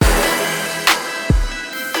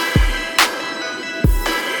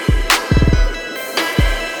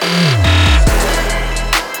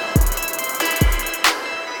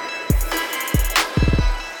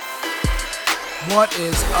What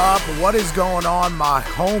is up? What is going on, my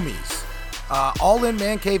homies? All In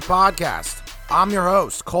Man Cave Podcast. I'm your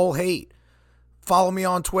host, Cole Haight. Follow me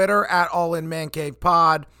on Twitter at All In Man Cave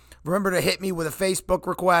Pod. Remember to hit me with a Facebook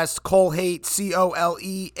request, Cole Haight,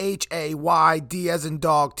 Colehayy, D as in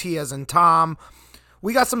dog, T as in Tom.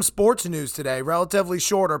 We got some sports news today, relatively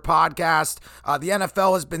shorter podcast. The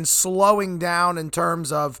NFL has been slowing down in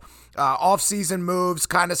terms of off-season moves.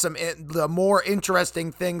 Kind of the more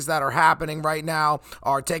interesting things that are happening right now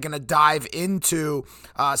are taking a dive into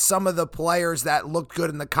some of the players that looked good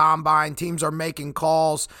in the combine. Teams are making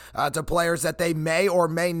calls to players that they may or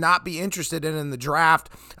may not be interested in the draft.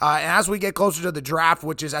 And as we get closer to the draft,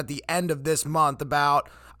 which is at the end of this month,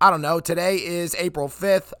 today is April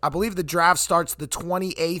 5th. I believe the draft starts the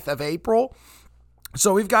 28th of April.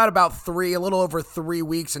 So we've got about a little over 3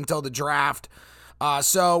 weeks until the draft.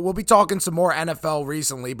 So we'll be talking some more NFL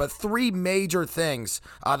recently, but three major things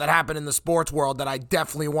that happened in the sports world that I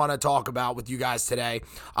definitely want to talk about with you guys today.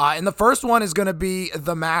 And the first one is going to be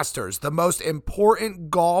the Masters, the most important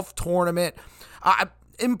golf tournament.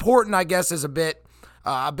 Important, I guess, is a bit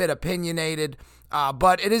opinionated,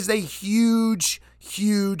 but it is a huge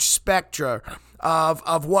spectrum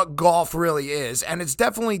of what golf really is, and it's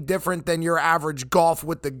definitely different than your average golf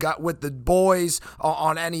with the boys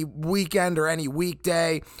on any weekend or any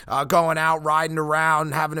weekday, going out, riding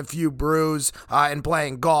around, having a few brews, and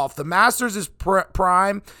playing golf. The Masters is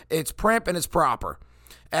prime, it's primp, and it's proper.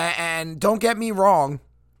 And don't get me wrong,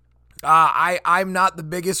 I'm not the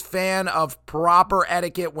biggest fan of proper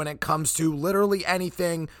etiquette when it comes to literally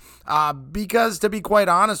anything, because to be quite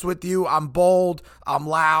honest with you, I'm bold, I'm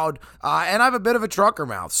loud, and I have a bit of a trucker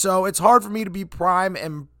mouth. So it's hard for me to be prime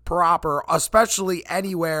and proper, especially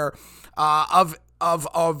anywhere of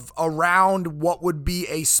around what would be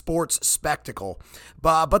a sports spectacle.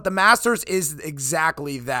 But the Masters is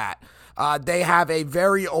exactly that. They have a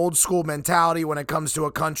very old school mentality when it comes to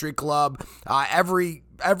a country club.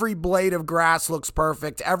 Every blade of grass looks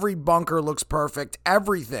perfect. Every bunker looks perfect.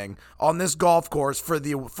 Everything on this golf course for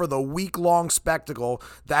the week-long spectacle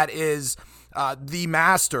that is the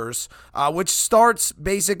Masters, which starts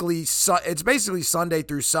basically Sunday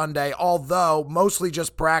through Sunday, although mostly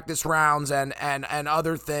just practice rounds and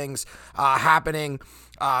other things happening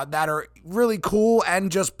that are really cool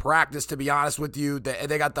and just practice, to be honest with you.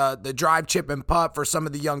 They got the drive, chip, and putt for some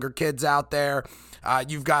of the younger kids out there.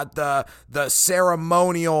 You've got the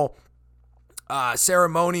ceremonial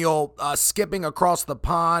skipping across the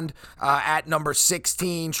pond at number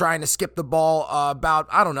 16, trying to skip the ball about,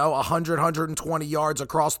 120 yards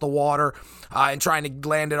across the water and trying to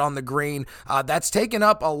land it on the green. That's taken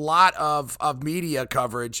up a lot of media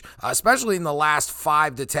coverage, especially in the last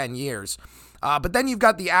 5 to 10 years. But then you've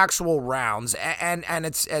got the actual rounds, and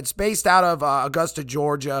it's based out of Augusta,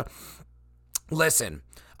 Georgia. Listen,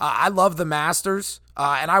 I love the Masters,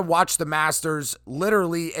 and I watch the Masters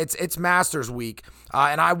literally. It's Masters week,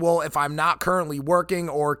 and I will, if I'm not currently working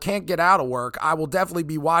or can't get out of work, I will definitely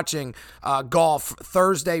be watching golf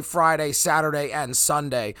Thursday, Friday, Saturday, and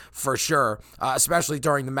Sunday for sure, especially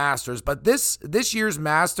during the Masters. But this year's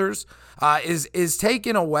Masters is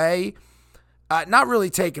taken away. Not really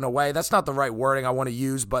taken away. That's not the right wording I want to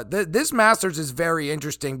use, but this Masters is very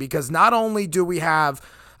interesting because not only do we have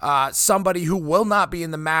somebody who will not be in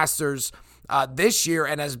the Masters this year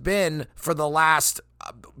and has been for the last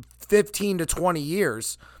 15 to 20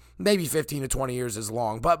 years. Maybe 15 to 20 years is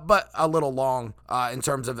long, but a little long in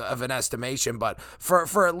terms of an estimation. But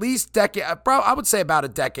for at least decade, I would say about a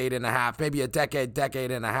decade and a half, maybe a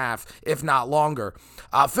decade and a half, if not longer.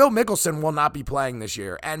 Phil Mickelson will not be playing this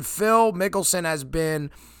year, and Phil Mickelson has been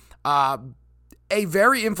a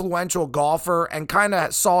very influential golfer and kind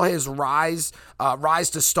of saw his rise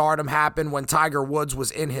to stardom happen when Tiger Woods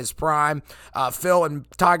was in his prime. Phil and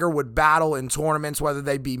Tiger would battle in tournaments, whether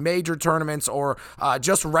they be major tournaments or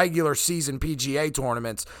just regular season PGA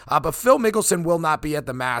tournaments. But Phil Mickelson will not be at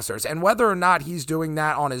the Masters. And whether or not he's doing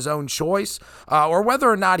that on his own choice, or whether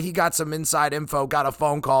or not he got some inside info, got a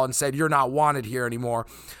phone call and said, "You're not wanted here anymore,"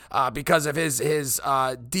 because of his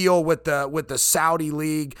deal with the Saudi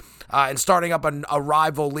league, and starting up a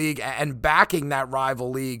rival league and backing that rival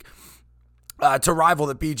league to rival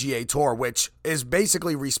the PGA Tour, which is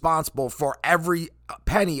basically responsible for every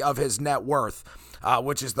penny of his net worth,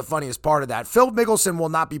 which is the funniest part of that. Phil Mickelson will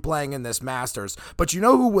not be playing in this Masters, but you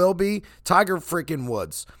know who will be? Tiger freaking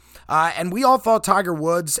Woods. And we all thought Tiger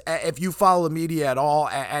Woods, if you follow the media at all,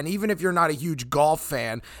 and even if you're not a huge golf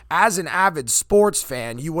fan, as an avid sports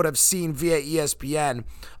fan, you would have seen via ESPN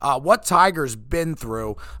what Tiger's been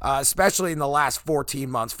through, especially in the last 14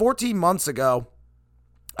 months. 14 months ago,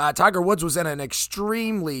 Tiger Woods was in an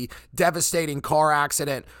extremely devastating car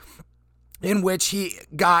accident in which he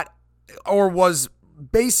got or was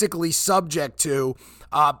basically subject to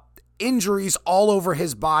injuries all over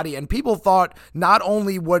his body, and people thought not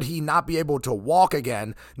only would he not be able to walk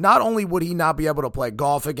again, not only would he not be able to play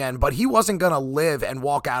golf again, but he wasn't going to live and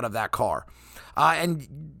walk out of that car.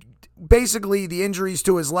 And basically the injuries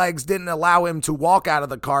to his legs didn't allow him to walk out of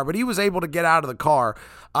the car, but he was able to get out of the car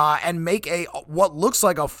and make what looks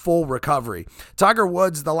like a full recovery. Tiger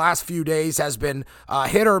Woods the last few days has been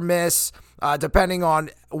hit or miss, depending on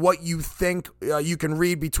what you think. You can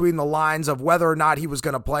read between the lines of whether or not he was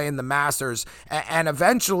going to play in the Masters. And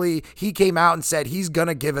eventually he came out and said he's going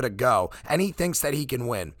to give it a go, and he thinks that he can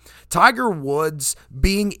win. Tiger Woods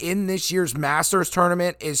being in this year's Masters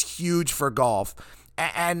tournament is huge for golf.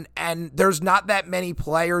 And there's not that many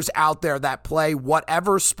players out there that play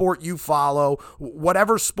whatever sport you follow,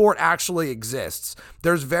 whatever sport actually exists.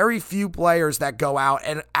 There's very few players that go out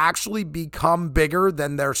and actually become bigger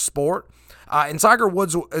than their sport. And Tiger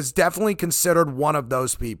Woods is definitely considered one of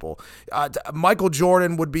those people. Michael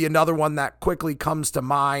Jordan would be another one that quickly comes to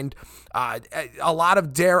mind. A lot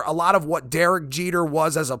of what Derek Jeter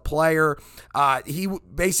was as a player. He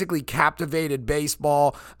basically captivated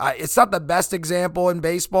baseball. It's not the best example in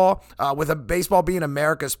baseball, with baseball being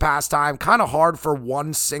America's pastime. Kind of hard for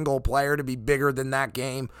one single player to be bigger than that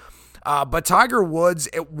game. But Tiger Woods,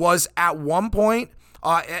 it was at one point,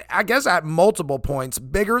 I guess at multiple points,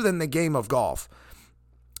 bigger than the game of golf.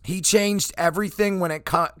 He changed everything when it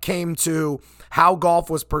came to how golf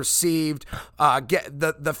was perceived,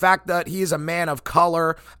 the fact that he is a man of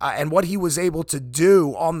color, and what he was able to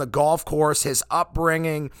do on the golf course, his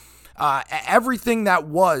upbringing, everything that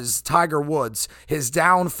was Tiger Woods, his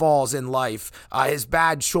downfalls in life, his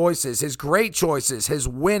bad choices, his great choices, his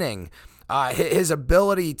winning, his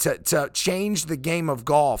ability to change the game of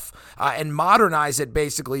golf and modernize it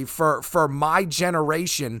basically for my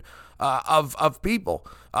generation of people,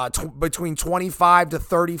 between 25 to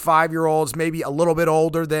 35 year olds, maybe a little bit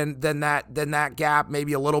older than that gap,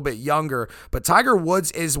 maybe a little bit younger. But Tiger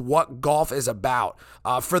Woods is what golf is about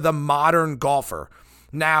for the modern golfer.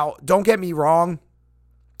 Now, don't get me wrong,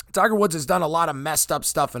 Tiger Woods has done a lot of messed up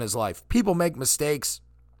stuff in his life. People make mistakes.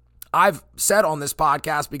 I've said on this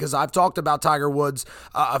podcast, because I've talked about Tiger Woods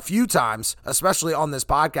a few times, especially on this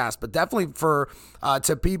podcast, but definitely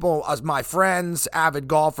to people as my friends, avid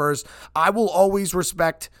golfers, I will always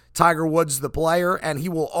respect Tiger Woods, the player, and he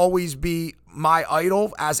will always be my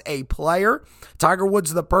idol as a player. Tiger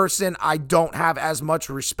Woods, the person, I don't have as much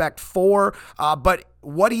respect for, but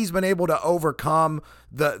what he's been able to overcome,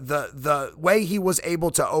 the way he was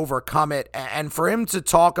able to overcome it, and for him to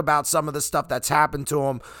talk about some of the stuff that's happened to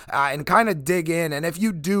him and kind of dig in. And if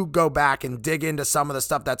you do go back and dig into some of the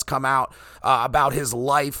stuff that's come out about his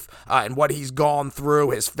life and what he's gone through,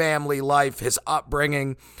 his family life, his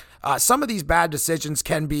upbringing, some of these bad decisions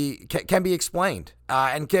can be explained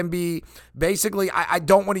and can be basically, I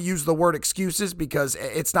don't want to use the word excuses because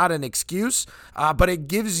it's not an excuse, but it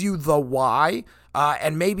gives you the why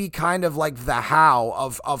and maybe kind of like the how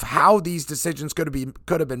of how these decisions could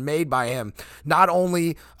have been made by him, not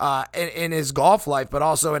only in his golf life, but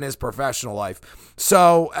also in his professional life.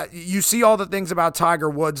 So you see all the things about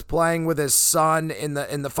Tiger Woods playing with his son in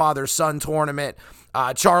the father-son tournament.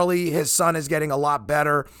 Charlie, his son, is getting a lot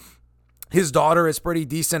better. His daughter is pretty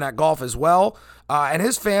decent at golf as well. And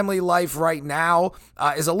his family life right now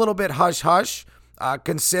is a little bit hush-hush,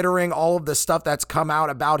 considering all of the stuff that's come out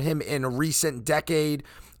about him in a recent decade,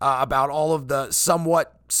 about all of the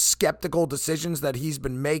somewhat skeptical decisions that he's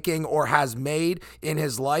been making or has made in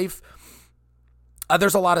his life.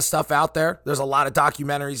 There's a lot of stuff out there. There's a lot of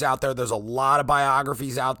documentaries out there. There's a lot of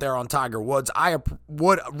biographies out there on Tiger Woods. I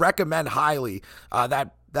would recommend highly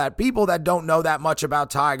that people that don't know that much about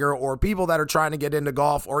Tiger, or people that are trying to get into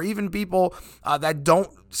golf, or even people that don't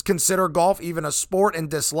consider golf even a sport and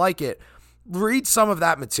dislike it, read some of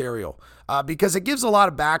that material because it gives a lot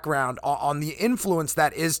of background on the influence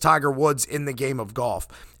that is Tiger Woods in the game of golf.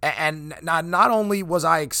 And not only was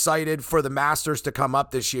I excited for the Masters to come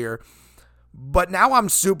up this year, but now I'm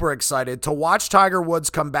super excited to watch Tiger Woods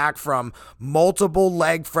come back from multiple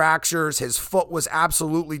leg fractures. His foot was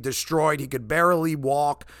absolutely destroyed. He could barely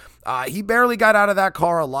walk. He barely got out of that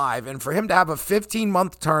car alive. And for him to have a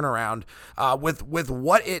 15-month turnaround with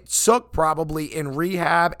what it took probably in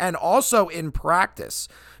rehab and also in practice,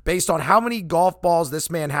 based on how many golf balls this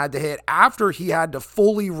man had to hit after he had to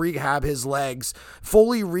fully rehab his legs,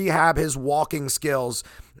 fully rehab his walking skills,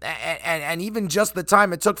 and even just the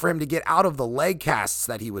time it took for him to get out of the leg casts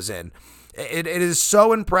that he was in. It is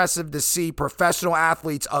so impressive to see professional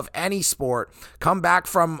athletes of any sport come back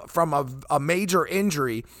from a major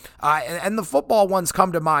injury, and the football ones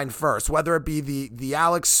come to mind first, whether it be the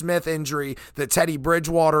Alex Smith injury, the Teddy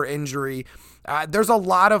Bridgewater injury. There's a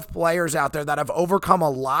lot of players out there that have overcome a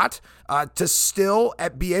lot to still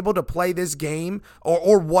be able to play this game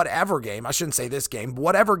or whatever game. I shouldn't say this game,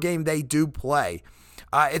 whatever game they do play.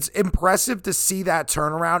 It's impressive to see that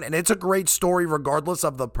turnaround, and it's a great story regardless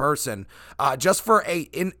of the person. Just for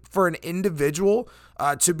an individual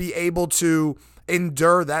to be able to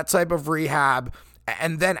endure that type of rehab,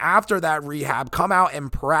 and then after that rehab, come out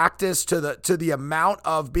and practice to the amount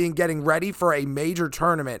of getting ready for a major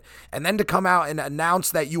tournament, and then to come out and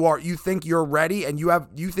announce that you think you're ready and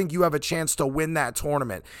you think you have a chance to win that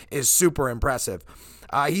tournament is super impressive.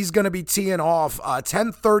 He's going to be teeing off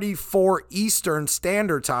 10:34 Eastern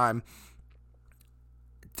Standard Time,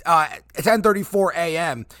 10:34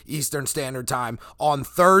 a.m. Eastern Standard Time on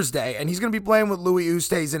Thursday, and he's going to be playing with Louis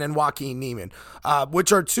Oosthuizen and Joaquin Niemann,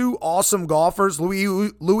 which are two awesome golfers. Louis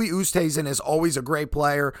Oosthuizen is always a great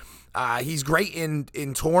player. He's great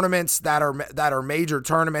in tournaments that are major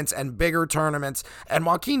tournaments and bigger tournaments, and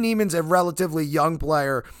Joaquin Niemann's a relatively young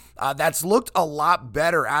player that's looked a lot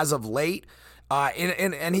better as of late.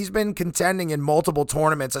 And he's been contending in multiple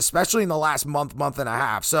tournaments, especially in the last month and a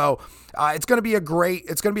half. So it's going to be a great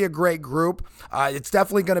group. It's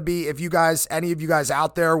definitely going to be, if any of you guys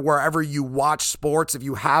out there, wherever you watch sports, if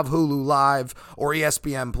you have Hulu Live or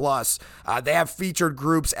ESPN Plus, they have featured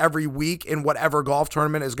groups every week in whatever golf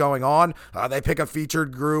tournament is going on. They pick a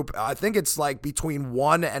featured group. I think it's like between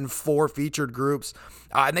 1 and 4 featured groups.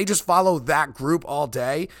 And they just follow that group all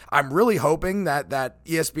day. I'm really hoping that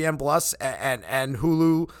ESPN Plus and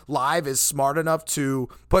Hulu Live is smart enough to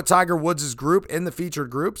put Tiger Woods' group in the featured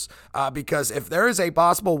groups, because if there is a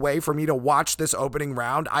possible way for me to watch this opening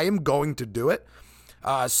round, I am going to do it.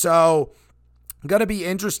 So going to be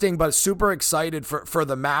interesting, but super excited for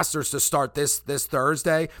the Masters to start this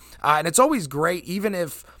Thursday. And it's always great,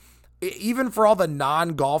 even for all the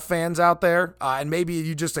non-golf fans out there, and maybe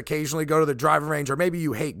you just occasionally go to the driving range, or maybe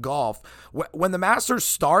you hate golf, when the Masters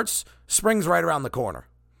starts, spring's right around the corner.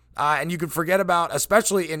 And you can forget about,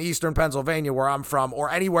 especially in eastern Pennsylvania where I'm from,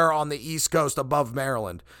 or anywhere on the East Coast above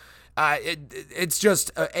Maryland. It's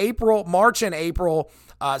just March and April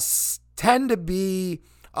tend to be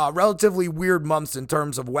relatively weird months in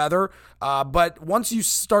terms of weather. But once you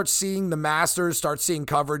start seeing the Masters, start seeing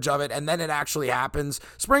coverage of it, and then it actually happens,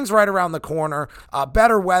 spring's right around the corner.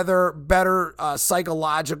 Better weather, better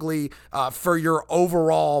psychologically for your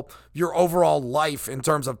overall life in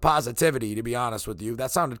terms of positivity, to be honest with you.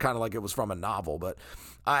 That sounded kind of like it was from a novel, but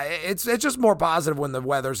it's just more positive when the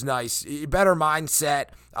weather's nice. Better mindset,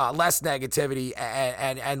 less negativity,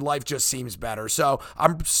 and life just seems better. So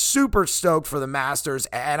I'm super stoked for the Masters,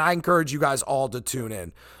 and I encourage you guys all to tune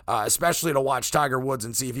in, especially to watch Tiger Woods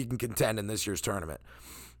and see if he can contend in this year's tournament.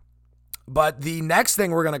 But the next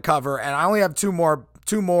thing we're going to cover, and I only have two more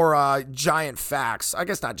giant facts. I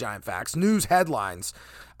guess not giant facts, news headlines.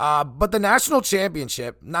 But the national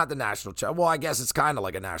championship, not the national championship, well, I guess it's kind of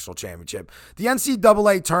like a national championship. The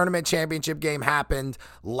NCAA tournament championship game happened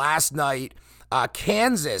last night.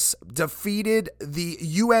 Kansas defeated the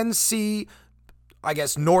UNC, I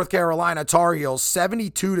guess, North Carolina Tar Heels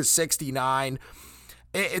 72-69.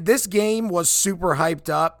 This game was super hyped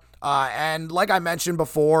up. And like I mentioned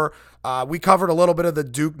before, we covered a little bit of the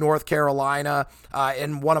Duke, North Carolina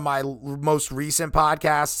in one of my most recent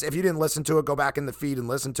podcasts. If you didn't listen to it, go back in the feed and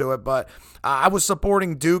listen to it. But I was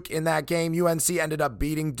supporting Duke in that game. UNC ended up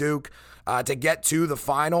beating Duke to get to the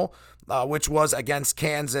final, which was against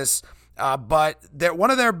Kansas. But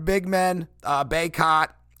one of their big men, Baycott,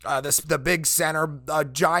 the big center, a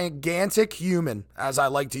gigantic human, as I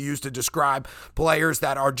like to use to describe players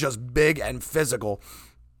that are just big and physical.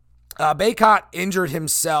 Baycott injured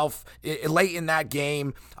himself late in that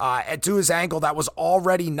game to his ankle that was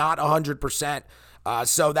already not 100%.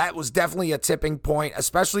 So that was definitely a tipping point,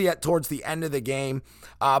 especially towards the end of the game.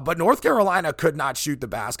 But North Carolina could not shoot the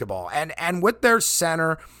basketball. And with their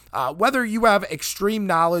center, whether you have extreme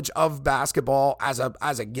knowledge of basketball as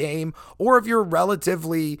a game, or if you're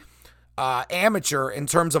relatively amateur in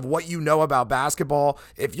terms of what you know about basketball,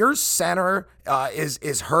 if your center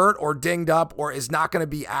is hurt or dinged up or is not going to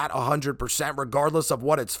be at 100%, regardless of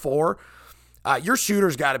what it's for, your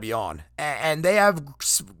shooter's got to be on. And they have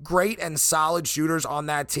great and solid shooters on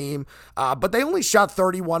that team, but they only shot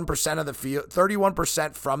 31% of the field,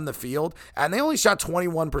 31% from the field, and they only shot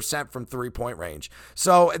 21% from three-point range.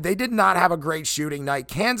 So they did not have a great shooting night.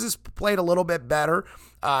 Kansas played a little bit better.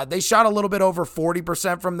 They shot a little bit over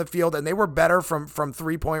 40% from the field, and they were better from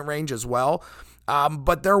 3-point range as well.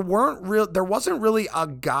 But there wasn't really a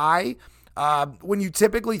guy. When you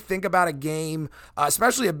typically think about a game,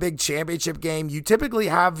 especially a big championship game, you typically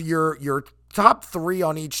have your top 3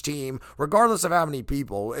 on each team, regardless of how many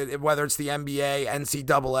people, whether it's the NBA,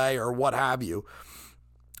 NCAA, or what have you.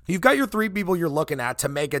 You've got your 3 people you're looking at to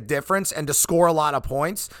make a difference and to score a lot of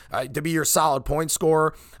points, to be your solid point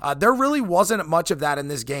scorer. There really wasn't much of that in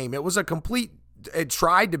this game. It was it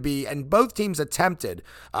tried to be, and both teams attempted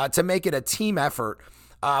to make it a team effort.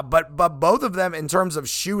 But both of them in terms of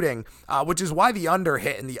shooting, which is why the under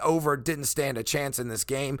hit and the over didn't stand a chance in this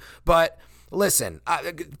game. But listen,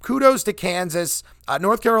 kudos to Kansas,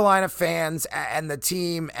 North Carolina fans and the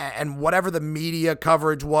team, and whatever the media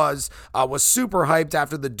coverage was super hyped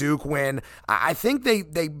after the Duke win. I think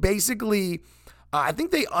they basically... I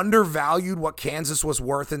think they undervalued what Kansas was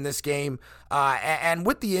worth in this game. And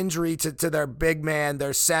with the injury to their big man,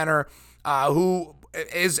 their center, who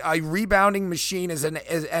is a rebounding machine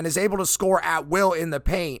and is able to score at will in the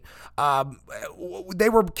paint, they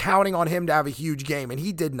were counting on him to have a huge game, and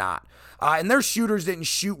he did not. And their shooters didn't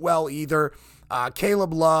shoot well either.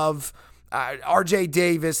 Caleb Love, RJ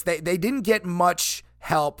Davis, they didn't get much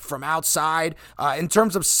help from outside in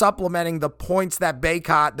terms of supplementing the points that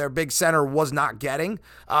Bacot, their big center, was not getting,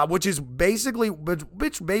 which basically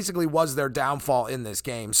was their downfall in this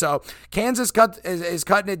game. So Kansas is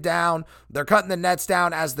cutting it down. They're cutting the Nets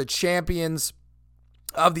down as the champions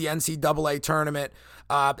of the NCAA tournament.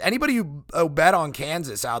 Anybody who bet on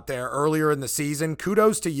Kansas out there earlier in the season,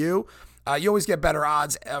 kudos to you. You always get better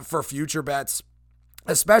odds for future bets,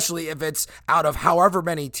 especially if it's out of however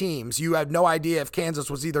many teams. You have no idea if Kansas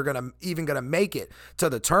was even going to make it to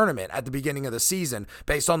the tournament at the beginning of the season,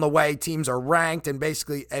 based on the way teams are ranked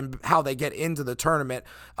and how they get into the tournament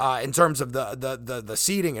in terms of the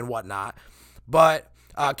seeding and whatnot. But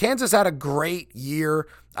Kansas had a great year.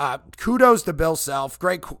 Kudos to Bill Self,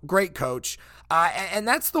 great coach. And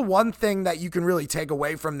that's the one thing that you can really take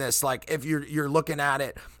away from this, like if you're looking at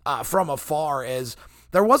it from afar, is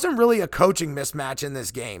there wasn't really a coaching mismatch in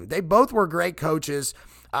this game. They both were great coaches.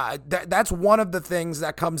 That's one of the things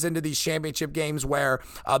that comes into these championship games, where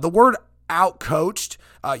the word out-coached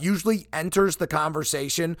usually enters the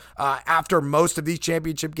conversation after most of these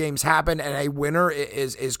championship games happen and a winner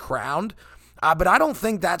is crowned. But I don't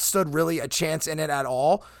think that stood really a chance in it at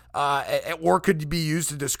all, or could be used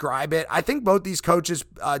to describe it. I think both these coaches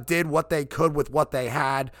did what they could with what they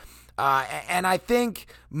had. And I think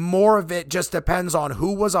more of it just depends on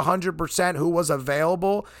who was 100%, who was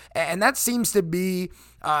available. And that seems to be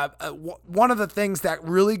one of the things that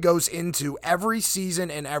really goes into every season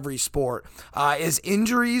in every sport, is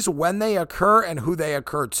injuries when they occur and who they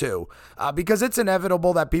occur to. Because it's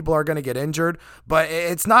inevitable that people are going to get injured, but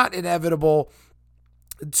it's not inevitable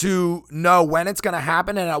to know when it's going to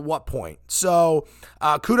happen and at what point. So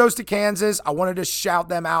kudos to Kansas. I wanted to shout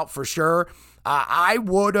them out for sure. I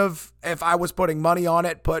would have, if I was putting money on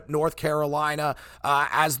it, put North Carolina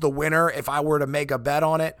as the winner if I were to make a bet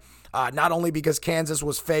on it. Not only because Kansas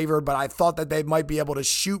was favored, but I thought that they might be able to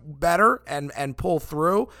shoot better and pull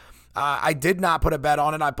through. I did not put a bet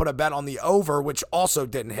on it. I put a bet on the over, which also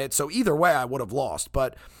didn't hit. So either way, I would have lost.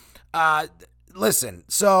 But listen,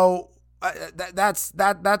 so that's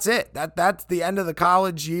it. That's the end of the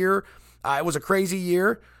college year. It was a crazy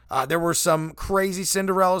year. There were some crazy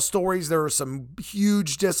Cinderella stories. There were some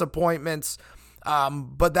huge disappointments.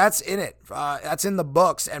 But that's in it. That's in the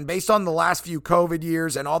books. And based on the last few COVID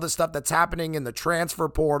years and all the stuff that's happening in the transfer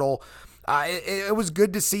portal, it was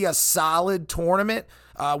good to see a solid tournament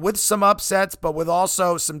with some upsets, but with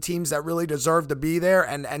also some teams that really deserve to be there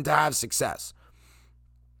and to have success.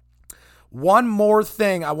 One more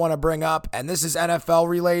thing I want to bring up, and this is NFL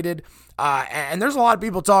related, and there's a lot of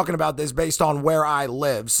people talking about this based on where I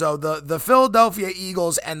live. So the Philadelphia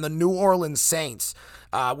Eagles and the New Orleans Saints,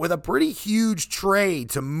 with a pretty huge trade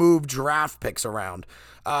to move draft picks around.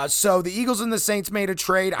 So the Eagles and the Saints made a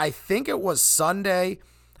trade. I think it was Sunday.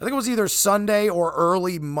 I think it was either Sunday or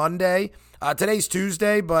early Monday. Today's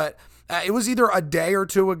Tuesday, but it was either a day or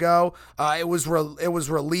two ago. It was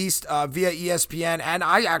released via ESPN, and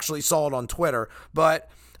I actually saw it on Twitter. But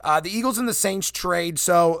the Eagles and the Saints trade,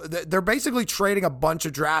 so they're basically trading a bunch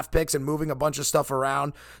of draft picks and moving a bunch of stuff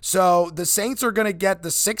around. So the Saints are going to get the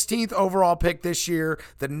 16th overall pick this year,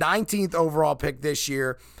 the 19th overall pick this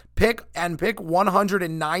year, pick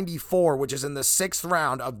 194, which is in the 6th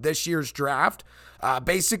round of this year's draft.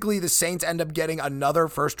 Basically, the Saints end up getting another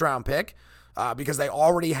first-round pick. Because they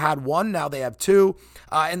already had one, now they have two.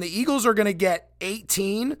 And the Eagles are going to get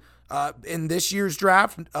 18 in this year's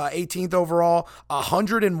draft, 18th overall,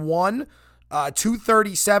 101.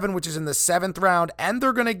 237, which is in the 7th round, and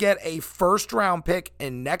they're going to get a first-round pick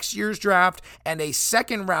in next year's draft and a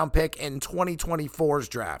second-round pick in 2024's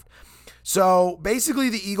draft. So basically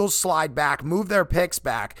the Eagles slide back, move their picks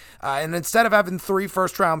back, and instead of having 3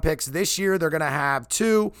 first-round picks this year, they're going to have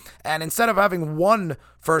 2, and instead of having 1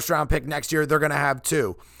 first-round pick next year, they're going to have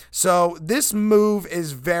 2. So this move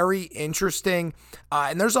is very interesting,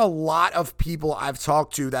 and there's a lot of people I've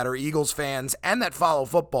talked to that are Eagles fans and that follow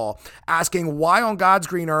football asking why on God's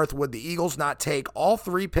green earth would the Eagles not take all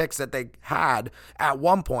 3 picks that they had at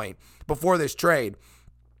one point before this trade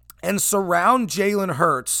and surround Jalen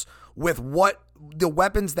Hurts with what the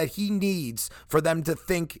weapons that he needs for them to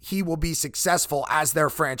think he will be successful as their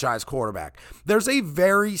franchise quarterback. There's a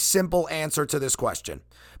very simple answer to this question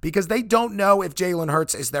because they don't know if Jalen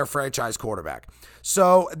Hurts is their franchise quarterback.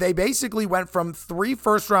 So they basically went from 3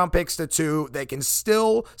 first-round picks to 2. They can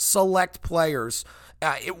still select players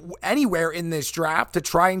anywhere in this draft to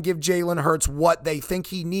try and give Jalen Hurts what they think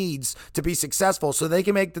he needs to be successful so they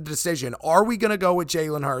can make the decision, are we going to go with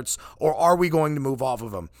Jalen Hurts or are we going to move off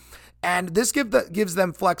of him? And this gives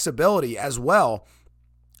them flexibility as well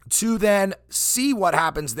to then see what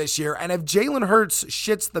happens this year. And if Jalen Hurts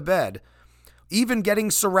shits the bed, even getting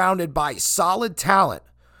surrounded by solid talent,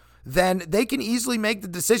 then they can easily make the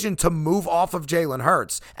decision to move off of Jalen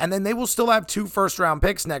Hurts. And then they will still have 2 first-round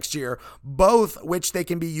picks next year, both which they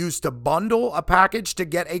can be used to bundle a package to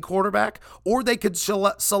get a quarterback, or they could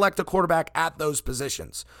select a quarterback at those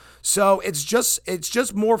positions. So it's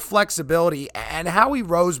just more flexibility. And Howie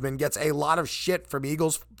Roseman gets a lot of shit from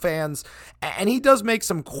Eagles fans, and he does make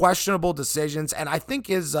some questionable decisions. And I think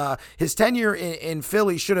his tenure in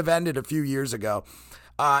Philly should have ended a few years ago.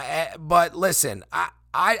 But listen,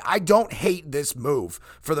 I don't hate this move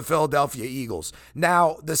for the Philadelphia Eagles.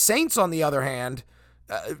 Now, the Saints, on the other hand,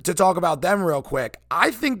 to talk about them real quick,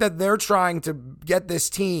 I think that they're trying to get this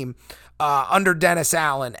team under Dennis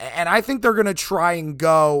Allen, and I think they're going to try and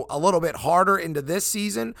go a little bit harder into this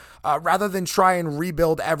season rather than try and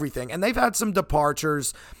rebuild everything. And they've had some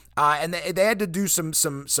departures. And they had to do some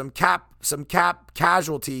cap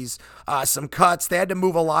casualties, some cuts. They had to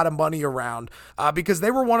move a lot of money around because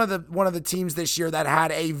they were one of the teams this year that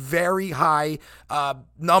had a very high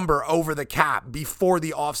number over the cap before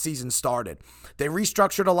the offseason started. They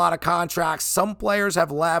restructured a lot of contracts. Some players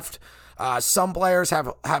have left. Some players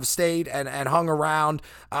have stayed and hung around,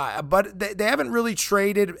 but they haven't really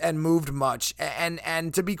traded and moved much.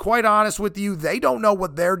 And to be quite honest with you, they don't know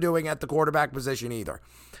what they're doing at the quarterback position either.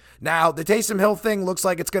 Now, the Taysom Hill thing looks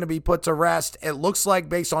like it's going to be put to rest. It looks like,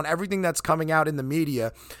 based on everything that's coming out in the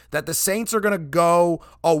media, that the Saints are going to go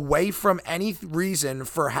away from any reason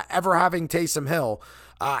for ever having Taysom Hill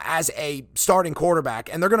as a starting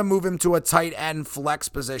quarterback, and they're going to move him to a tight end flex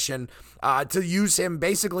position to use him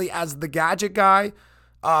basically as the gadget guy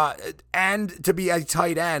and to be a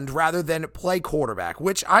tight end rather than play quarterback,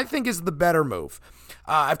 which I think is the better move.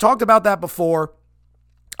 I've talked about that before,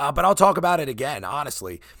 but I'll talk about it again,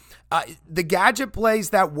 honestly. The gadget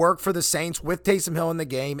plays that work for the Saints with Taysom Hill in the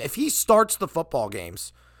game, if he starts the football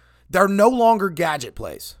games, they're no longer gadget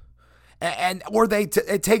plays.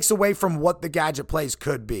 It takes away from what the gadget plays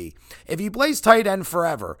could be. If he plays tight end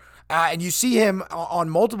forever, and you see him on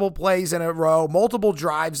multiple plays in a row, multiple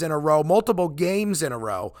drives in a row, multiple games in a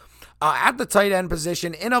row, at the tight end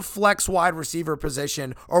position, in a flex wide receiver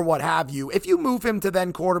position, or what have you, if you move him to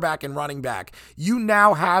then quarterback and running back, you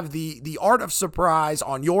now have the art of surprise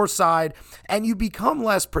on your side, and you become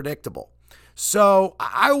less predictable. So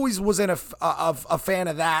I always was a fan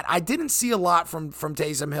of that. I didn't see a lot from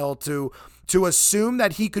Taysom Hill to assume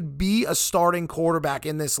that he could be a starting quarterback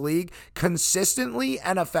in this league consistently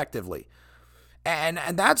and effectively. And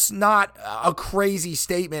that's not a crazy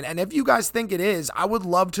statement. And if you guys think it is, I would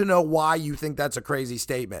love to know why you think that's a crazy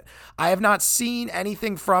statement. I have not seen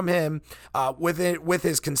anything from him with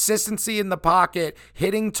his consistency in the pocket,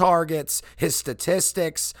 hitting targets, his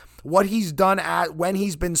statistics, what he's done when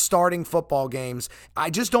he's been starting football games. I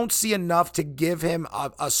just don't see enough to give him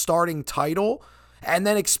a starting title and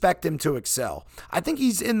then expect him to excel. I think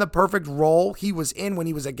he's in the perfect role he was in when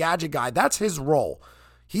he was a gadget guy. That's his role.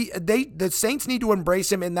 The Saints need to embrace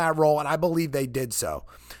him in that role, and I believe they did so.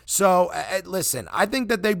 So listen, I think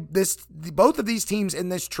that both of these teams in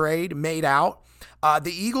this trade made out.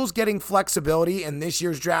 The Eagles getting flexibility in this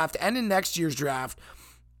year's draft and in next year's draft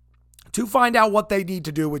to find out what they need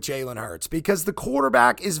to do with Jalen Hurts, because the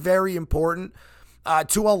quarterback is very important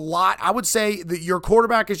to a lot. I would say that your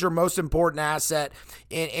quarterback is your most important asset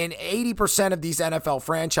in 80% of these NFL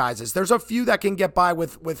franchises. There's a few that can get by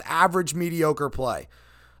with average, mediocre play.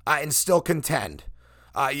 and still contend.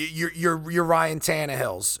 Your Ryan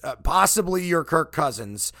Tannehills, possibly your Kirk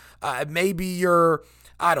Cousins, maybe your,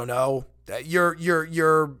 I don't know,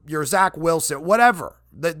 your Zach Wilson, whatever.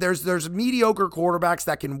 There's mediocre quarterbacks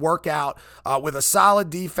that can work out with a solid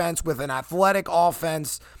defense, with an athletic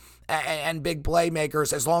offense, and big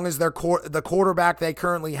playmakers, as long as the quarterback they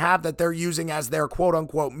currently have that they're using as their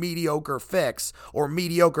quote-unquote mediocre fix or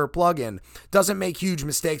mediocre plug-in doesn't make huge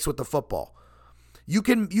mistakes with the football. You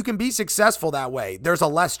can be successful that way. There's a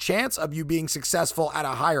less chance of you being successful at a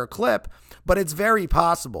higher clip, but it's very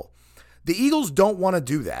possible. The Eagles don't want to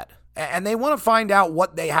do that, and they want to find out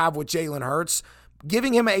what they have with Jalen Hurts,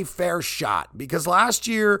 giving him a fair shot, because last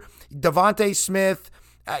year, Devontae Smith,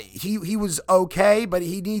 he was okay, but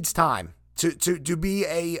he needs time to be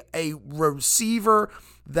a receiver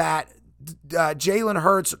that Jalen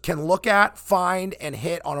Hurts can look at, find, and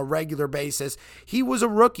hit on a regular basis. He was a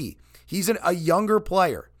rookie. He's a younger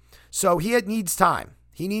player, so he needs time.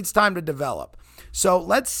 He needs time to develop. So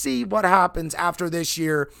let's see what happens after this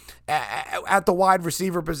year at the wide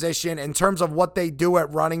receiver position in terms of what they do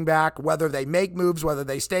at running back, whether they make moves, whether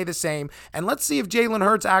they stay the same. And let's see if Jalen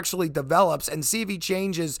Hurts actually develops and see if he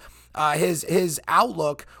changes his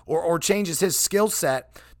outlook or changes his skill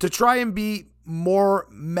set to try and be more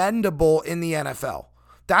mendable in the NFL.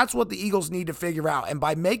 That's what the Eagles need to figure out. And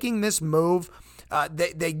by making this move,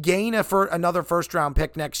 they gain another first-round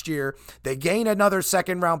pick next year. They gain another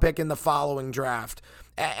second-round pick in the following draft.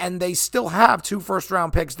 And they still have 2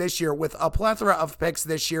 first-round picks this year with a plethora of picks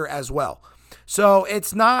this year as well. So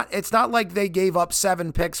it's not like they gave up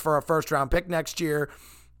 7 picks for a first-round pick next year.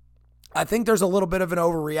 I think there's a little bit of an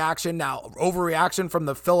overreaction. Now, overreaction from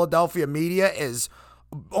the Philadelphia media is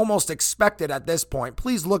almost expected at this point.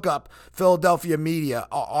 Please look up Philadelphia media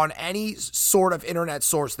on any sort of internet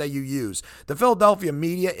source that you use. The Philadelphia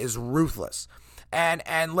media is ruthless.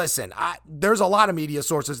 And listen, there's a lot of media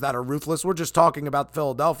sources that are ruthless. We're just talking about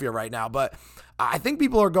Philadelphia right now, but I think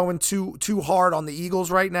people are going too hard on the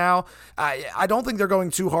Eagles right now. I don't think they're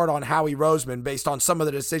going too hard on Howie Roseman based on some of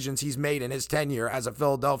the decisions he's made in his tenure as a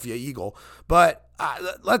Philadelphia Eagle. But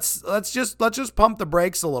let's just pump the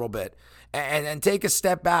brakes a little bit and take a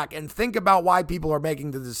step back and think about why people are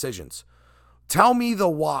making the decisions. Tell me the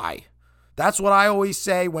why. That's what I always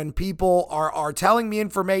say when people are telling me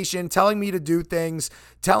information, telling me to do things,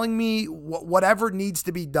 telling me whatever needs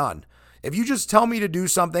to be done. If you just tell me to do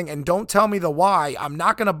something and don't tell me the why, I'm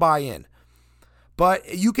not going to buy in.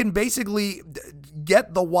 But you can basically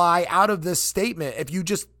get the why out of this statement if you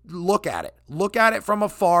just look at it. Look at it from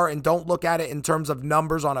afar and don't look at it in terms of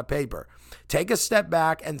numbers on a paper. Take a step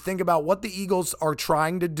back and think about what the Eagles are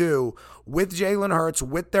trying to do with Jalen Hurts,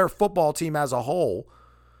 with their football team as a whole,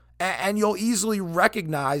 and you'll easily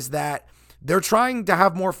recognize that they're trying to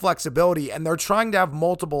have more flexibility and they're trying to have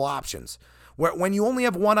multiple options. When you only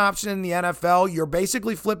have one option in the NFL, you're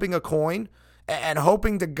basically flipping a coin and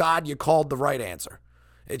hoping to God you called the right answer.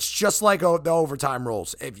 It's just like the overtime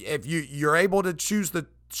rules. If you're able to choose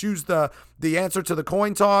the answer to the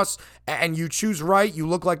coin toss and you choose right, you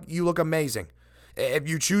look amazing. If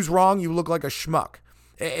you choose wrong, you look like a schmuck.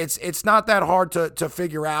 It's not that hard to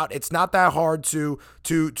figure out. It's not that hard to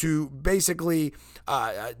basically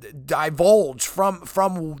divulge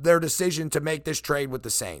from their decision to make this trade with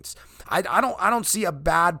the Saints. I don't see a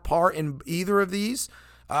bad part in either of these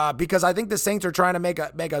because I think the Saints are trying to make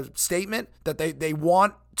a statement that they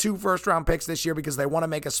want 2 first-round picks this year because they want to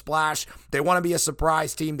make a splash. They want to be a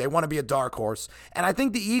surprise team. They want to be a dark horse. And I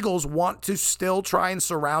think the Eagles want to still try and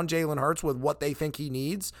surround Jalen Hurts with what they think he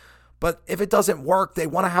needs. But if it doesn't work, they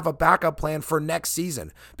want to have a backup plan for next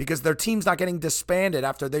season because their team's not getting disbanded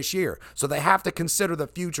after this year. So they have to consider the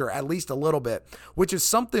future at least a little bit, which is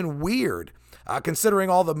something weird considering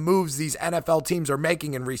all the moves these NFL teams are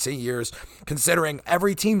making in recent years, considering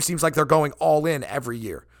every team seems like they're going all in every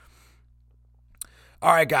year.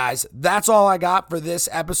 All right, guys, that's all I got for this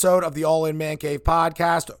episode of the All In Man Cave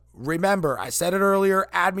podcast. Remember, I said it earlier,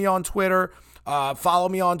 add me on Twitter. Follow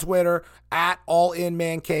me on Twitter at All In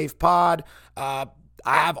Man Cave Pod. I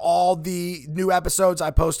have all the new episodes I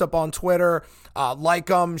post up on Twitter. Like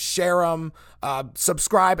them, share them,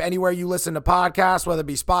 subscribe anywhere you listen to podcasts, whether it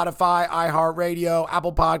be Spotify, iHeartRadio,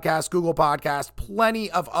 Apple Podcasts, Google Podcasts, plenty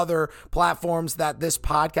of other platforms that this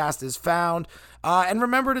podcast is found. And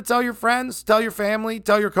remember to tell your friends, tell your family,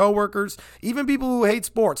 tell your coworkers, even people who hate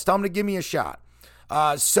sports, tell them to give me a shot.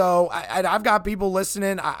 So I've got people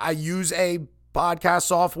listening. I use a podcast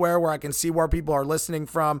software where I can see where people are listening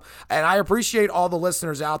from. And I appreciate all the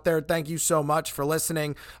listeners out there. Thank you so much for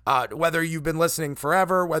listening. Whether you've been listening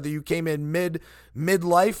forever, whether you came in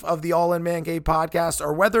mid-life of the All In Man Cave podcast,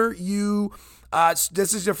 or whether you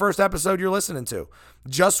this is your first episode you're listening to,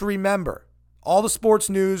 just remember, all the sports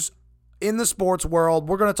news in the sports world,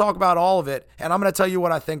 we're going to talk about all of it, and I'm going to tell you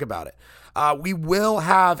what I think about it. We will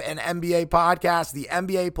have an NBA podcast. The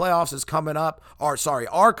NBA playoffs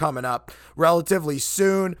are coming up relatively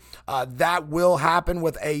soon. That will happen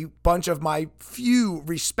with a bunch of my few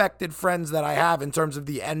respected friends that I have in terms of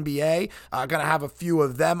the NBA. Going to have a few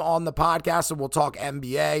of them on the podcast, and we'll talk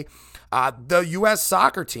NBA. The U.S.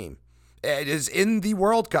 soccer team, it is in the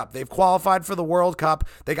World Cup. They've qualified for the World Cup.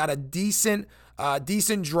 They got a decent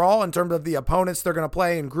draw in terms of the opponents they're going to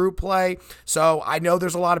play in group play. So I know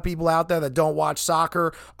there's a lot of people out there that don't watch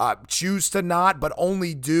soccer, choose to not, but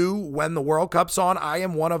only do when the World Cup's on. I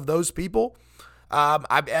am one of those people.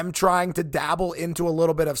 I am trying to dabble into a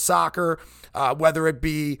little bit of soccer, whether it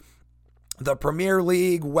be the Premier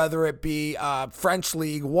League, whether it be French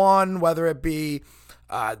League One, whether it be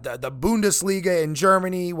the Bundesliga in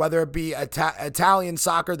Germany, whether it be Italian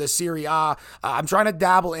soccer, the Serie A. I'm trying to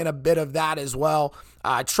dabble in a bit of that as well.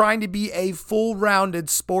 Trying to be a full-rounded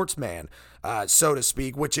sportsman, so to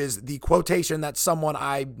speak, which is the quotation that someone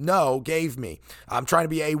I know gave me. I'm trying to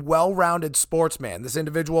be a well-rounded sportsman. This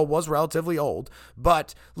individual was relatively old,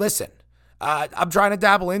 but listen, I'm trying to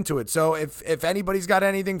dabble into it. So if anybody's got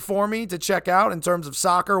anything for me to check out in terms of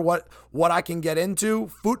soccer, what I can get into,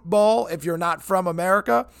 football, if you're not from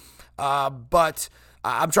America, but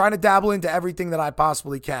I'm trying to dabble into everything that I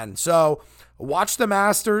possibly can. So watch the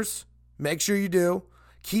Masters. Make sure you do.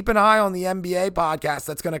 Keep an eye on the NBA podcast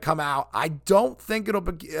that's going to come out. I don't think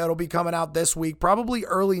it'll be coming out this week, probably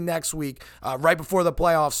early next week, right before the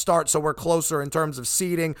playoffs start, so we're closer in terms of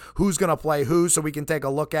seeding, who's going to play who, so we can take a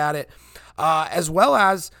look at it, as well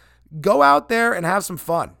as go out there and have some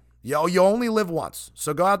fun. You only live once,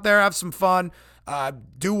 so go out there, have some fun,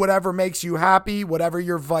 do whatever makes you happy, whatever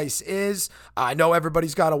your vice is. I know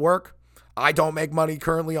everybody's got to work. I don't make money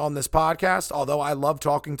currently on this podcast, although I love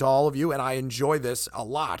talking to all of you and I enjoy this a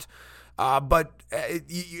lot. But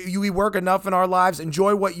we work enough in our lives.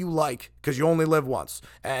 Enjoy what you like because you only live once.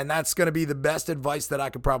 And that's going to be the best advice that I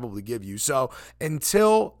could probably give you. So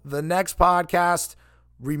until the next podcast,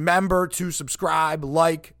 remember to subscribe,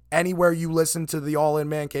 like anywhere you listen to the All In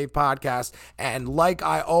Man Cave podcast. And like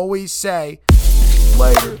I always say,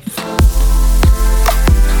 later.